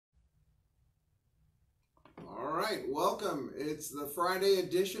right, welcome. It's the Friday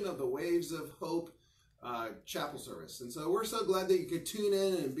edition of the Waves of Hope chapel service. And so we're so glad that you could tune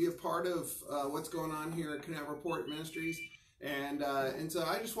in and be a part of what's going on here at Canal Report Ministries. And so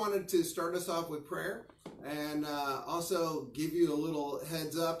I just wanted to start us off with prayer and also give you a little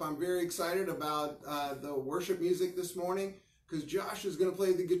heads up. I'm very excited about the worship music this morning because Josh is going to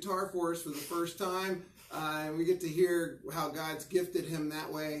play the guitar for us for the first time. And we get to hear how God's gifted him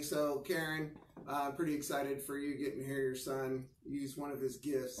that way. So Karen, pretty excited for you getting to hear your son use one of his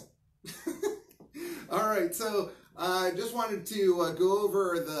gifts. All right, so I just wanted to go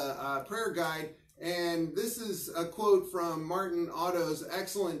over the prayer guide. And this is a quote from Martin Otto's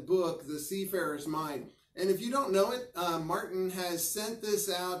excellent book, The Seafarer's Mind. And if you don't know it, Martin has sent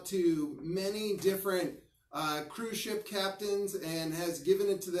this out to many different cruise ship captains and has given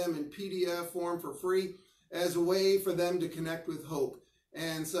it to them in PDF form for free as a way for them to connect with hope.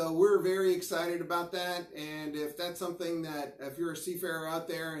 And so we're very excited about that. And if that's something that, if you're a seafarer out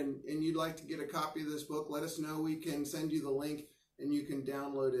there and you'd like to get a copy of this book, let us know. We can send you the link and you can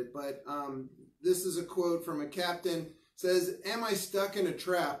download it. But this is a quote from a captain. It says, "Am I stuck in a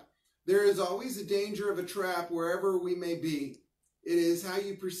trap? There is always a danger of a trap wherever we may be. It is how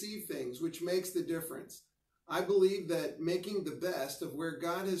you perceive things which makes the difference. I believe that making the best of where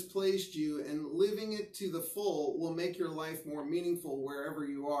God has placed you and living it to the full will make your life more meaningful wherever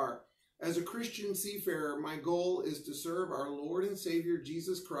you are. As a Christian seafarer, my goal is to serve our Lord and Savior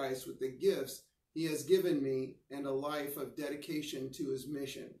Jesus Christ with the gifts he has given me and a life of dedication to his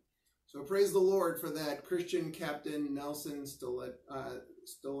mission." So praise the Lord for that, Christian Captain Nelson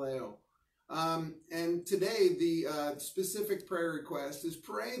Stileo. And today, the specific prayer request is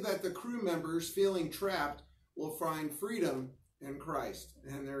pray that the crew members feeling trapped will find freedom in Christ.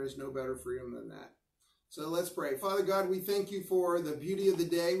 And there is no better freedom than that. So let's pray. Father God, we thank you for the beauty of the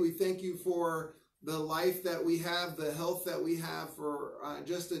day. We thank you for the life that we have, the health that we have, for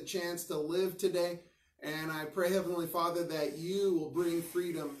just a chance to live today. And I pray, Heavenly Father, that you will bring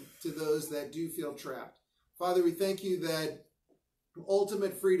freedom to those that do feel trapped. Father, we thank you that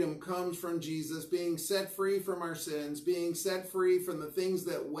ultimate freedom comes from Jesus, being set free from our sins, being set free from the things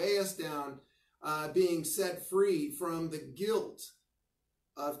that weigh us down, being set free from the guilt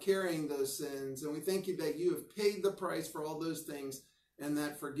of carrying those sins. And we thank you that you have paid the price for all those things and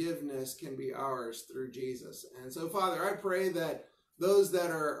that forgiveness can be ours through Jesus. And so, Father, I pray that those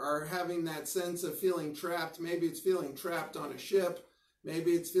that are having that sense of feeling trapped, maybe it's feeling trapped on a ship,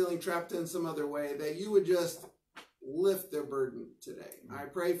 maybe it's feeling trapped in some other way, that you would just lift their burden today. I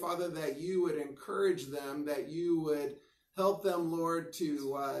pray, Father, that you would encourage them, that you would help them, Lord,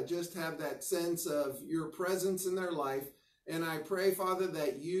 to just have that sense of your presence in their life. And I pray, Father,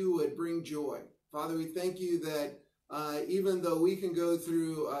 that you would bring joy. Father, we thank you that even though we can go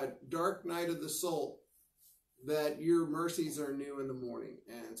through a dark night of the soul, that your mercies are new in the morning.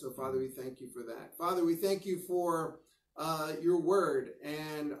 And so, Father, we thank you for that. Father, we thank you for your word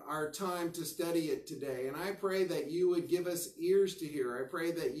and our time to study it today. And I pray that you would give us ears to hear. I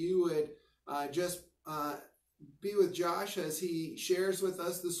pray that you would just be with Josh as he shares with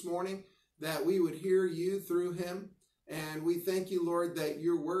us this morning, that we would hear you through him. And we thank you, Lord, that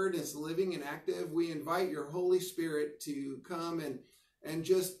your word is living and active. We invite your Holy Spirit to come and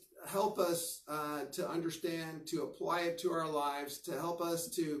just help us to understand, to apply it to our lives, to help us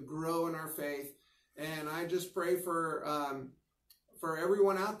to grow in our faith. And I just pray for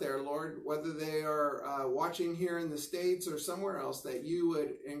everyone out there, Lord, whether they are watching here in the States or somewhere else, that you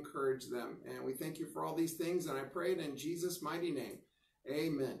would encourage them. And we thank you for all these things, and I pray it in Jesus' mighty name.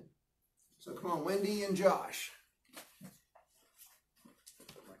 Amen. So come on, Wendy and Josh.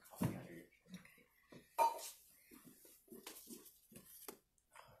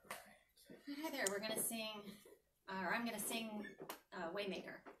 Hi there, we're going to sing, or I'm going to sing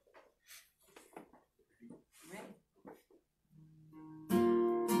Waymaker. Ready?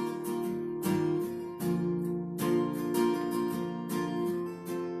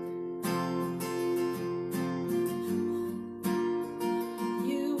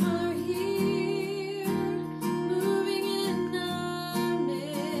 You are here.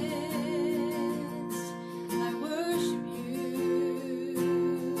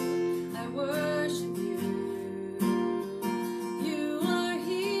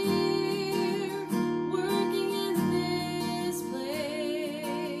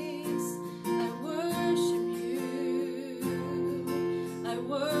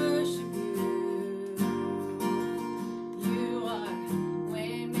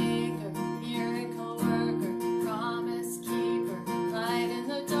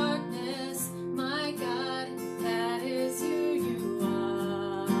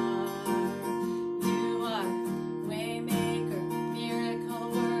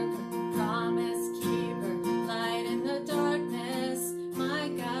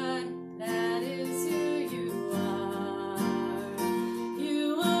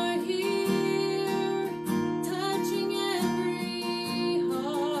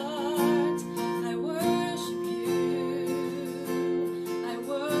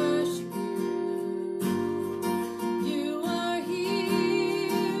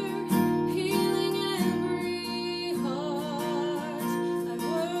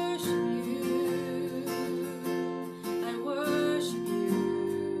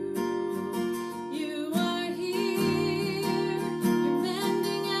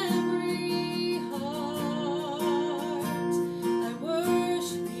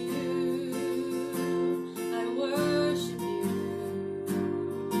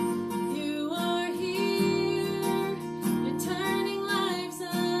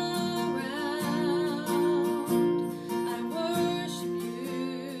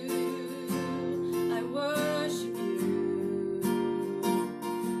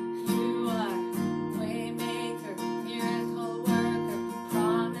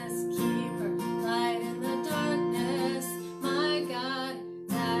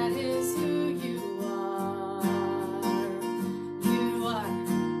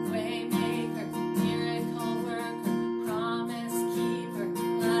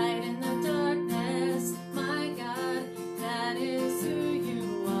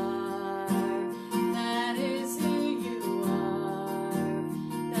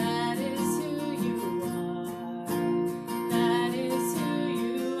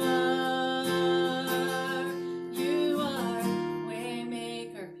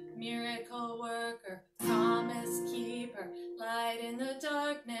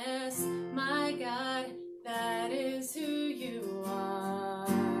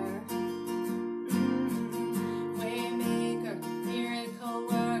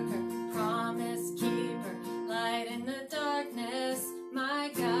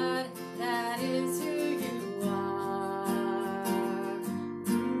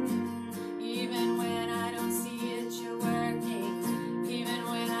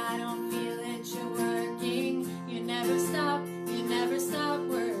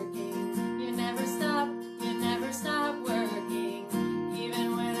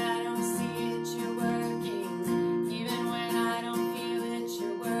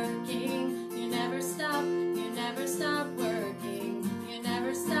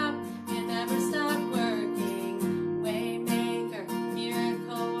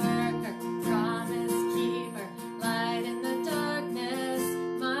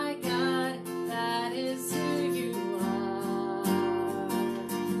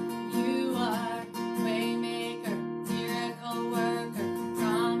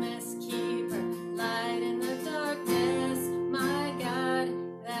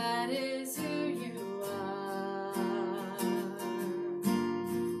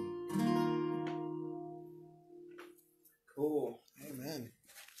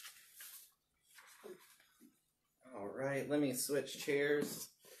 let me switch chairs.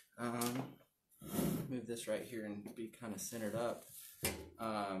 Move this right here and be kind of centered up.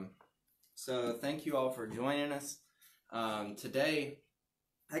 So thank you all for joining us. Today,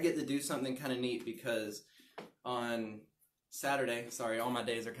 I get to do something kind of neat because on Saturday, all my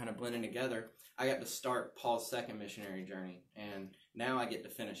days are kind of blending together, I got to start Paul's second missionary journey, and now I get to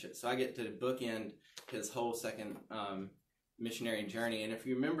finish it. So I get to bookend his whole second missionary journey. And if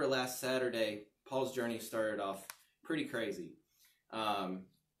you remember last Saturday, Paul's journey started off pretty crazy.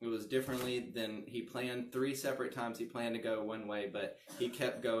 It was differently than he planned. 3 separate times he planned to go one way, but he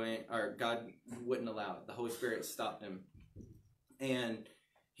kept going, or God wouldn't allow it. The Holy Spirit stopped him. And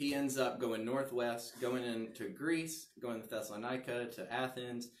he ends up going northwest, going into Greece, going to Thessalonica, to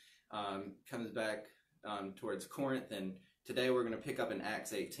Athens, comes back towards Corinth, and today we're going to pick up in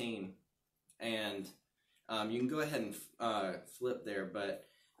Acts 18. And you can go ahead and flip there, but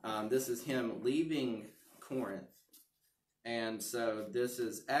this is him leaving Corinth. And so this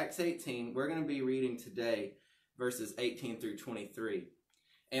is Acts 18. We're going to be reading today verses 18 through 23.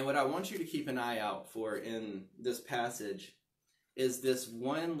 And what I want you to keep an eye out for in this passage is this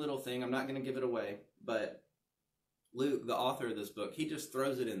one little thing. I'm not going to give it away, but Luke, the author of this book, he just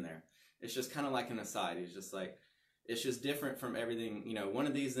throws it in there. It's just kind of like an aside. He's just like, it's just different from everything. You know, one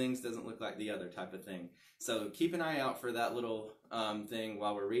of these things doesn't look like the other type of thing. So keep an eye out for that little thing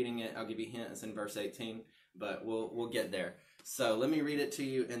while we're reading it. I'll give you hints in verse 18. But we'll get there. So let me read it to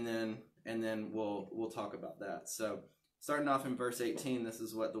you, and then we'll talk about that. So starting off in verse 18, this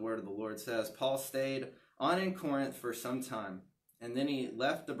is what the word of the Lord says. Paul stayed on in Corinth for some time, and then he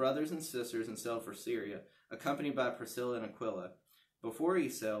left the brothers and sisters and sailed for Syria, accompanied by Priscilla and Aquila. Before he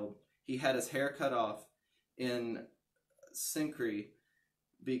sailed, he had his hair cut off in Cenchreae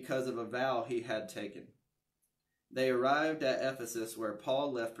because of a vow he had taken. They arrived at Ephesus, where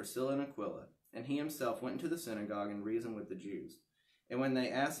Paul left Priscilla and Aquila, and he himself went into the synagogue and reasoned with the Jews. And when they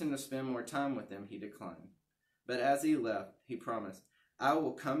asked him to spend more time with them, he declined. But as he left, he promised, "I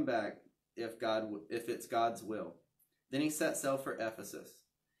will come back if it's God's will." Then he set sail for Ephesus.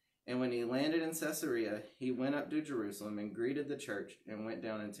 And when he landed in Caesarea, he went up to Jerusalem and greeted the church and went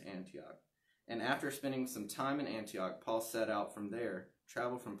down into Antioch. And after spending some time in Antioch, Paul set out from there,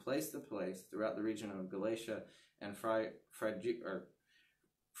 traveled from place to place throughout the region of Galatia and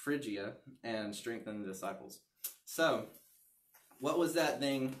Phrygia, and strengthen the disciples. So, what was that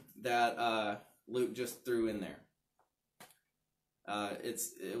thing that Luke just threw in there?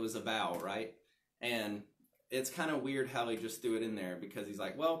 It was a vow, right? And it's kind of weird how he just threw it in there, because he's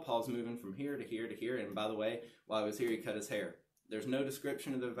like, well, Paul's moving from here to here to here, and by the way, while I was here, he cut his hair. There's no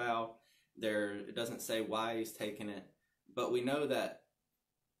description of the vow. It doesn't say why he's taking it, but we know that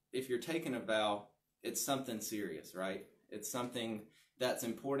if you're taking a vow, it's something serious, right? It's something that's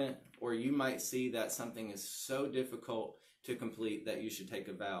important, or you might see that something is so difficult to complete that you should take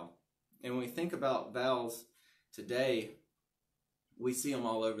a vow. And when we think about vows today, we see them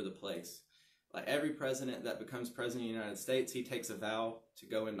all over the place. Like every president that becomes president of the United States, he takes a vow to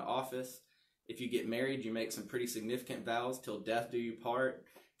go into office. If you get married, you make some pretty significant vows, till death do you part,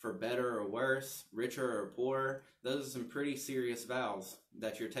 for better or worse, richer or poorer. Those are some pretty serious vows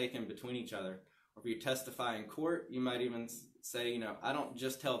that you're taking between each other. Or if you testify in court, you might even say, I don't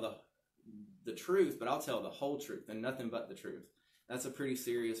just tell the truth, but I'll tell the whole truth and nothing but the truth. That's a pretty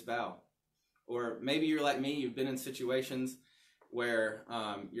serious vow. Or maybe you're like me, you've been in situations where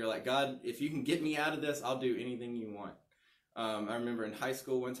you're like, God, if you can get me out of this, I'll do anything you want. I remember in high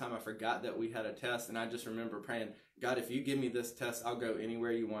school one time I forgot that we had a test, and I just remember praying, God, if you give me this test, I'll go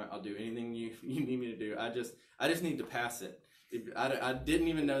anywhere you want. I'll do anything you need me to do. I just need to pass it. I didn't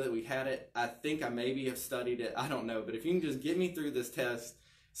even know that we had it. I think I maybe have studied it. I don't know. But if you can just get me through this test,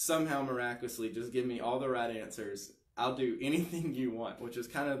 somehow miraculously, just give me all the right answers, I'll do anything you want, which is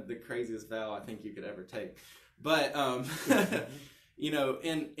kind of the craziest vow I think you could ever take. But,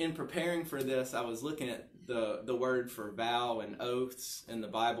 in preparing for this, I was looking at the word for vow and oaths in the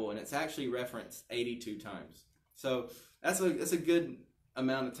Bible, and it's actually referenced 82 times. So that's a good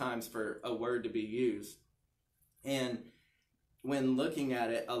amount of times for a word to be used. And when looking at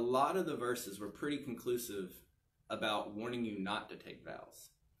it, a lot of the verses were pretty conclusive about warning you not to take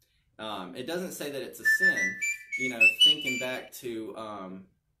vows. It doesn't say that it's a sin. Thinking back to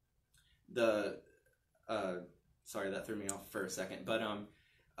sorry, that threw me off for a second. But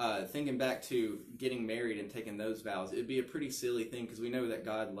thinking back to getting married and taking those vows, it'd be a pretty silly thing, because we know that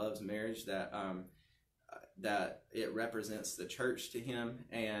God loves marriage, that it represents the church to him,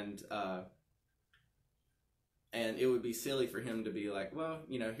 and it would be silly for him to be like, well,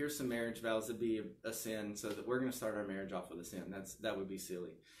 here's some marriage vows to be a sin, so that we're going to start our marriage off with a sin. That would be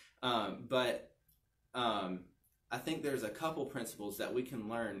silly. But I think there's a couple principles that we can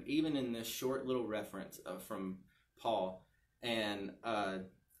learn, even in this short little reference from Paul, and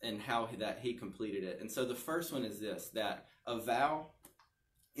how that he completed it. And so the first one is this, that a vow,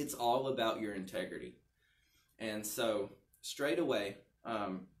 it's all about your integrity. And so straight away,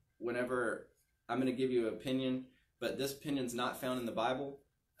 whenever I'm going to give you an opinion, but this opinion's not found in the Bible.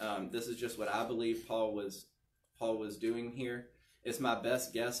 This is just what I believe Paul was doing here. It's my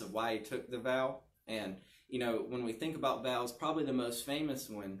best guess of why he took the vow. And, you know, when we think about vows, probably the most famous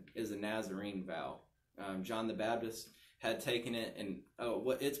one is the Nazarene vow. John the Baptist had taken it, and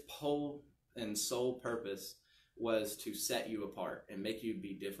what its whole and sole purpose was to set you apart and make you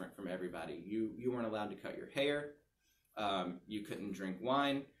be different from everybody. You weren't allowed to cut your hair. You couldn't drink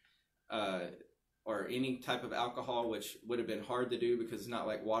wine or any type of alcohol, which would have been hard to do because it's not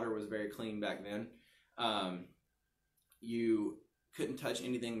like water was very clean back then. You couldn't touch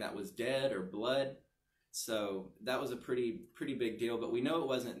anything that was dead or blood. So that was a pretty big deal. But we know it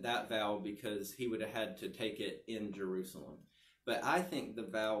wasn't that vow because he would have had to take it in Jerusalem. But I think the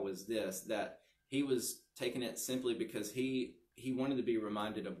vow was this, that he was taking it simply because he wanted to be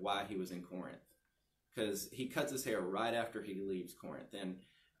reminded of why he was in Corinth. Because he cuts his hair right after he leaves Corinth. And,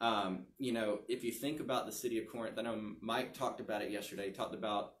 you know, if you think about the city of Corinth, I know Mike talked about it yesterday. He talked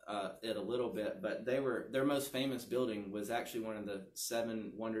about it a little bit, but their most famous building was actually one of the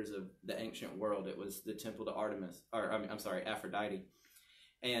 7 wonders of the ancient world. It was the temple to Aphrodite.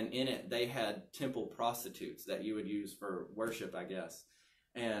 And in it, they had temple prostitutes that you would use for worship, I guess.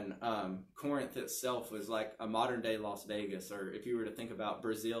 And Corinth itself was like a modern day Las Vegas, or if you were to think about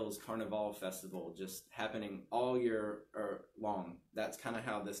Brazil's Carnival Festival just happening all year long. That's kind of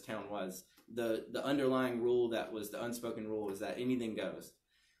how this town was. The underlying rule, that was the unspoken rule, is that anything goes.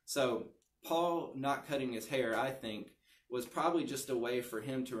 So Paul not cutting his hair, I think, was probably just a way for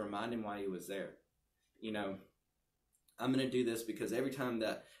him to remind him why he was there. You know, I'm going to do this because every time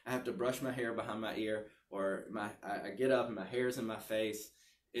that I have to brush my hair behind my ear, or I get up and my hair's in my face,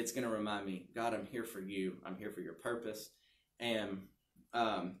 it's going to remind me, God, I'm here for you. I'm here for your purpose. And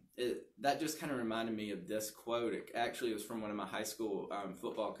that just kind of reminded me of this quote. It actually was from one of my high school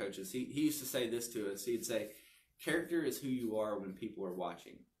football coaches. He used to say this to us. He'd say, character is who you are when people are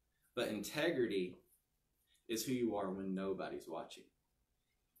watching, but integrity is who you are when nobody's watching.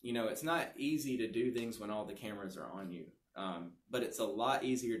 You know, it's not easy to do things when all the cameras are on you. But it's a lot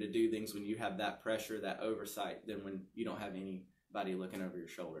easier to do things when you have that pressure, that oversight, than when you don't have anybody looking over your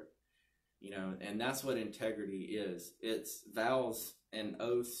shoulder. You know, and that's what integrity is. It's vows and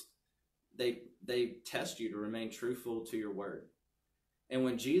oaths. They test you to remain truthful to your word. And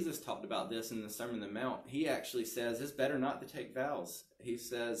when Jesus talked about this in the Sermon on the Mount, he actually says it's better not to take vows. He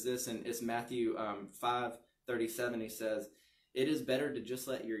says this, and it's Matthew 5:37. He says, it is better to just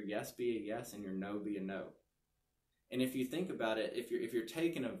let your yes be a yes and your no be a no. And if you think about it, if you're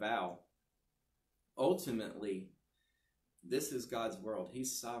taking a vow, ultimately, this is God's world.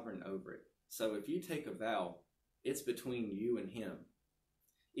 He's sovereign over it. So if you take a vow, it's between you and him.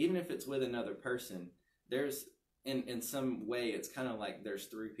 Even if it's with another person, there's, in some way, it's kind of like there's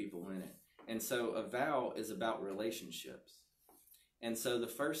 3 people in it. And so a vow is about relationships. And so the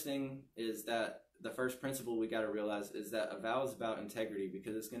first thing is that, the first principle we got to realize is that a vow is about integrity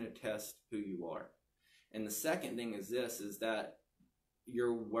because it's going to test who you are. And the second thing is this, is that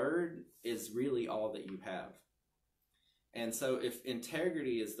your word is really all that you have. And so if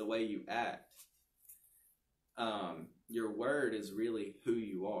integrity is the way you act, your word is really who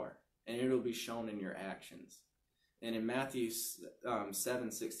you are, and it'll be shown in your actions. And in Matthew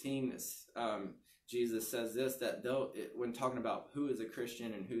 7:16, Jesus says this, that when talking about who is a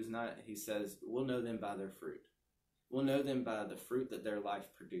Christian and who's not, he says, we'll know them by their fruit. We'll know them by the fruit that their life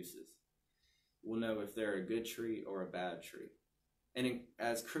produces. We'll know if they're a good tree or a bad tree. And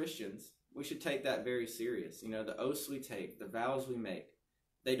as Christians, we should take that very serious. You know, the oaths we take, the vows we make,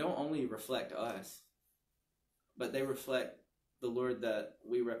 they don't only reflect us, but they reflect the Lord that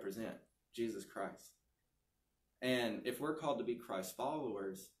we represent, Jesus Christ. And if we're called to be Christ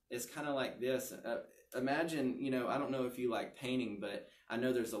followers, it's kind of like this. Imagine, you know, I don't know if you like painting, but I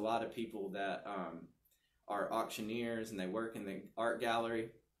know there's a lot of people that are auctioneers and they work in the art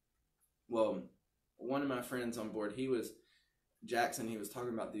gallery. Well, one of my friends on board, Jackson, he was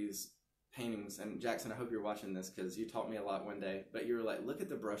talking about these paintings. And Jackson, I hope you're watching this because you taught me a lot one day. But you were like, look at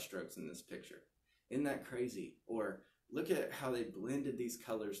the brush strokes in this picture. Isn't that crazy? Or look at how they blended these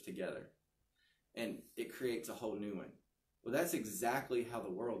colors together. And it creates a whole new one. Well, that's exactly how the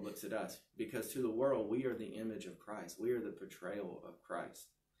world looks at us. Because to the world, we are the image of Christ. We are the portrayal of Christ.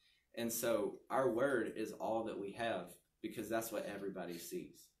 And so our word is all that we have because that's what everybody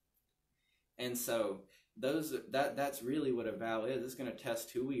sees. And so that's really what a vow is. It's going to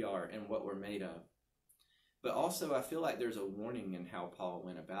test who we are and what we're made of. But also, I feel like there's a warning in how Paul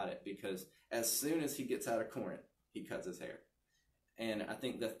went about it, because as soon as he gets out of Corinth, he cuts his hair. And I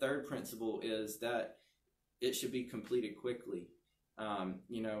think the third principle is that it should be completed quickly.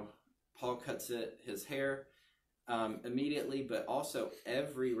 Paul cuts his hair immediately, but also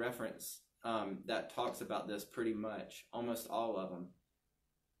every reference that talks about this, pretty much, almost all of them,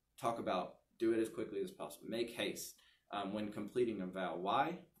 talk about do it as quickly as possible. Make haste when completing a vow.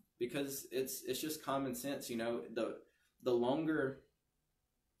 Why? Because it's just common sense. The longer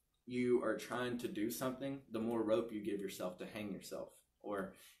you are trying to do something, the more rope you give yourself to hang yourself,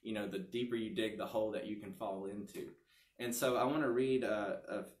 or the deeper you dig the hole that you can fall into. And so I want to read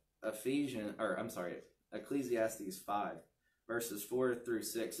Ecclesiastes 5 verses 4 through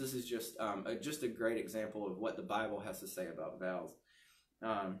 6. This is just a great example of what the Bible has to say about vows.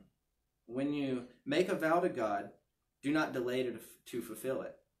 When you make a vow to God, do not delay to fulfill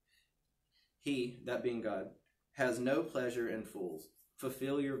it. He, that being God, has no pleasure in fools.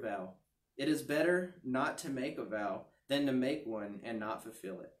 Fulfill your vow. It is better not to make a vow than to make one and not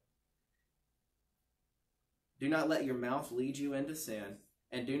fulfill it. Do not let your mouth lead you into sin,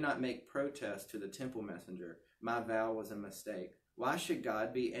 and do not make protest to the temple messenger. My vow was a mistake. Why should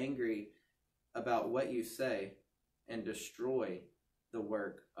God be angry about what you say and destroy the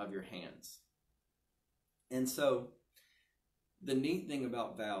work of your hands? And so the neat thing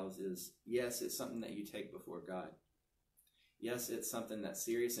about vows is, yes, it's something that you take before God. Yes, it's something that's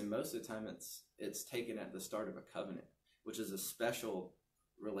serious, and most of the time it's taken at the start of a covenant, which is a special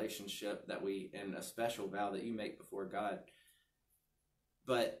relationship and a special vow that you make before God.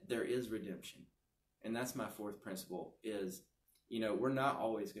 But there is redemption. And that's my fourth principle is, we're not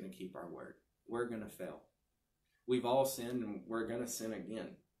always going to keep our word. We're going to fail. We've all sinned, and we're going to sin again.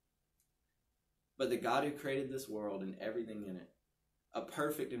 But the God who created this world and everything in it, a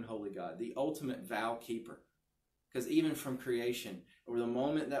perfect and holy God, the ultimate vow keeper, because even from creation, or the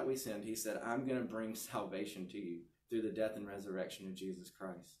moment that we sinned, he said, I'm going to bring salvation to you through the death and resurrection of Jesus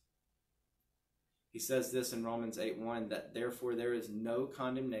Christ. He says this in Romans 8:1, that therefore there is no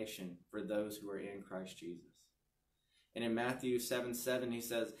condemnation for those who are in Christ Jesus. And in Matthew 7:7, he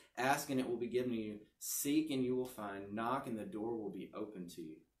says, ask and it will be given to you. Seek and you will find. Knock and the door will be open to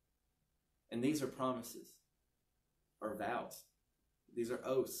you. And these are promises or vows. These are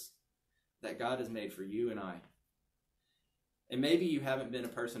oaths that God has made for you and I. And maybe you haven't been a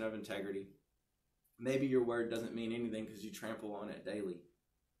person of integrity. Maybe your word doesn't mean anything because you trample on it daily.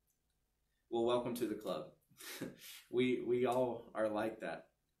 Well, welcome to the club. We all are like that.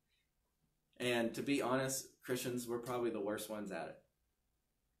 And to be honest, Christians, we're probably the worst ones at it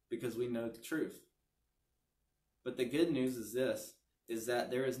because we know the truth. But the good news is this, is that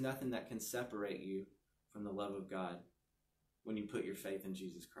there is nothing that can separate you from the love of God when you put your faith in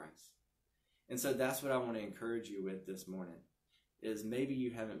Jesus Christ. And so that's what I want to encourage you with this morning, is maybe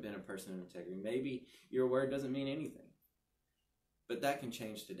you haven't been a person of integrity. Maybe your word doesn't mean anything. But that can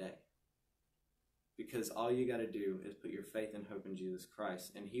change today. Because all you got to do is put your faith and hope in Jesus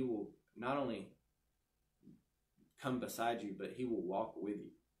Christ, and he will not only come beside you, but he will walk with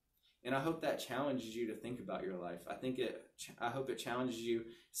you. And I hope that challenges you to think about your life. I hope it challenges you,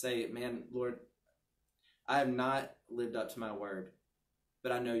 say, man, Lord, I have not lived up to my word,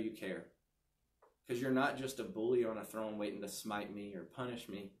 but I know you care. Because you're not just a bully on a throne waiting to smite me or punish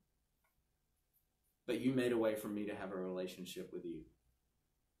me, but you made a way for me to have a relationship with you.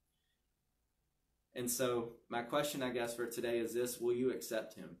 And so my question, I guess, for today is this: will you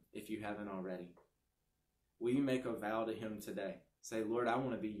accept him if you haven't already? Will you make a vow to him today? Say, Lord, I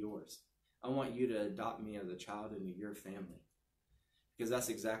want to be yours. I want you to adopt me as a child into your family. Because that's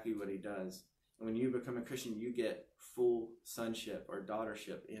exactly what he does. And when you become a Christian, you get full sonship or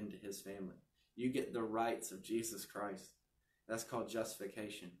daughtership into his family. You get the rights of Jesus Christ. That's called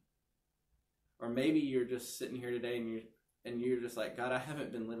justification. Or maybe you're just sitting here today and you're just like, God, I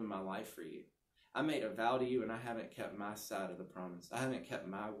haven't been living my life for you. I made a vow to you and I haven't kept my side of the promise. I haven't kept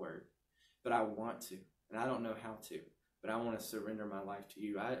my word, but I want to, and I don't know how to, but I want to surrender my life to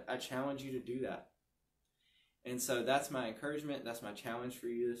you. I challenge you to do that. And so that's my encouragement. That's my challenge for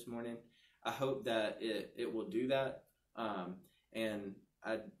you this morning. I hope that it will do that. And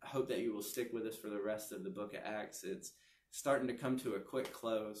I hope that you will stick with us for the rest of the book of Acts. It's starting to come to a quick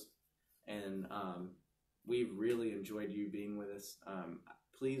close, and we've really enjoyed you being with us.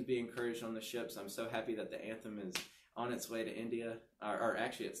 Please be encouraged on the ships. I'm so happy that the anthem is on its way to India, or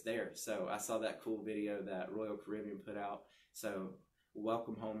actually it's there. So I saw that cool video that Royal Caribbean put out. So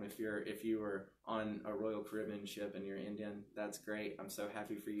welcome home. If you were on a Royal Caribbean ship and you're Indian, that's great. I'm so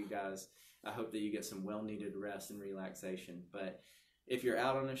happy for you guys. I hope that you get some well-needed rest and relaxation. But if you're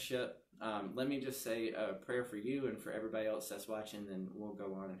out on a ship, let me just say a prayer for you and for everybody else that's watching, then we'll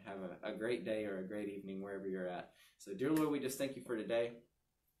go on and have a great day or a great evening wherever you're at. So, dear Lord, we just thank you for today.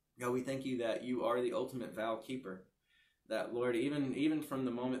 God, we thank you that you are the ultimate vow keeper. That, Lord, even from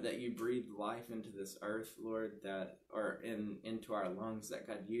the moment that you breathed life into this earth, Lord, into our lungs, that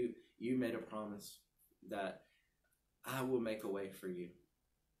God, you made a promise that I will make a way for you.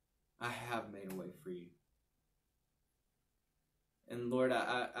 I have made a way for you. And Lord,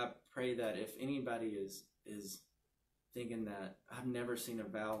 I pray that if anybody is thinking that I've never seen a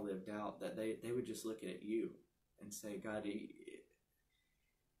vow lived out, that they would just look at you and say, God,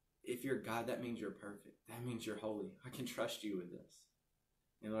 if you're God, that means you're perfect. That means you're holy. I can trust you with this.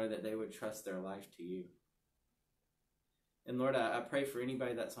 And Lord, that they would trust their life to you. And Lord, I pray for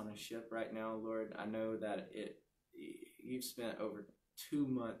anybody that's on a ship right now, Lord. I know that you've spent over 2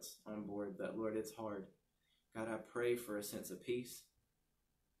 months on board, that, Lord, it's hard. God, I pray for a sense of peace.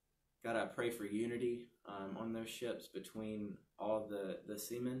 God, I pray for unity on those ships between all the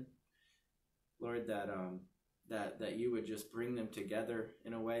seamen. Lord, that you would just bring them together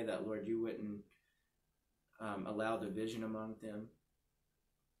in a way that, Lord, you wouldn't allow division among them.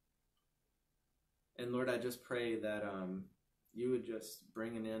 And Lord, I just pray that you would just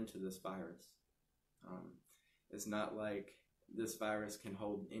bring an end to this virus. It's not like this virus can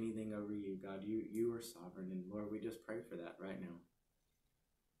hold anything over you. God, you are sovereign. And Lord, we just pray for that right now.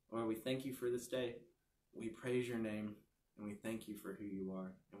 Lord, we thank you for this day. We praise your name, and we thank you for who you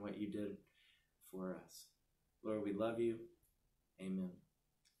are and what you did for us. Lord, we love you. Amen.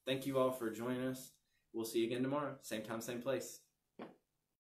 Thank you all for joining us. We'll see you again tomorrow. Same time, same place.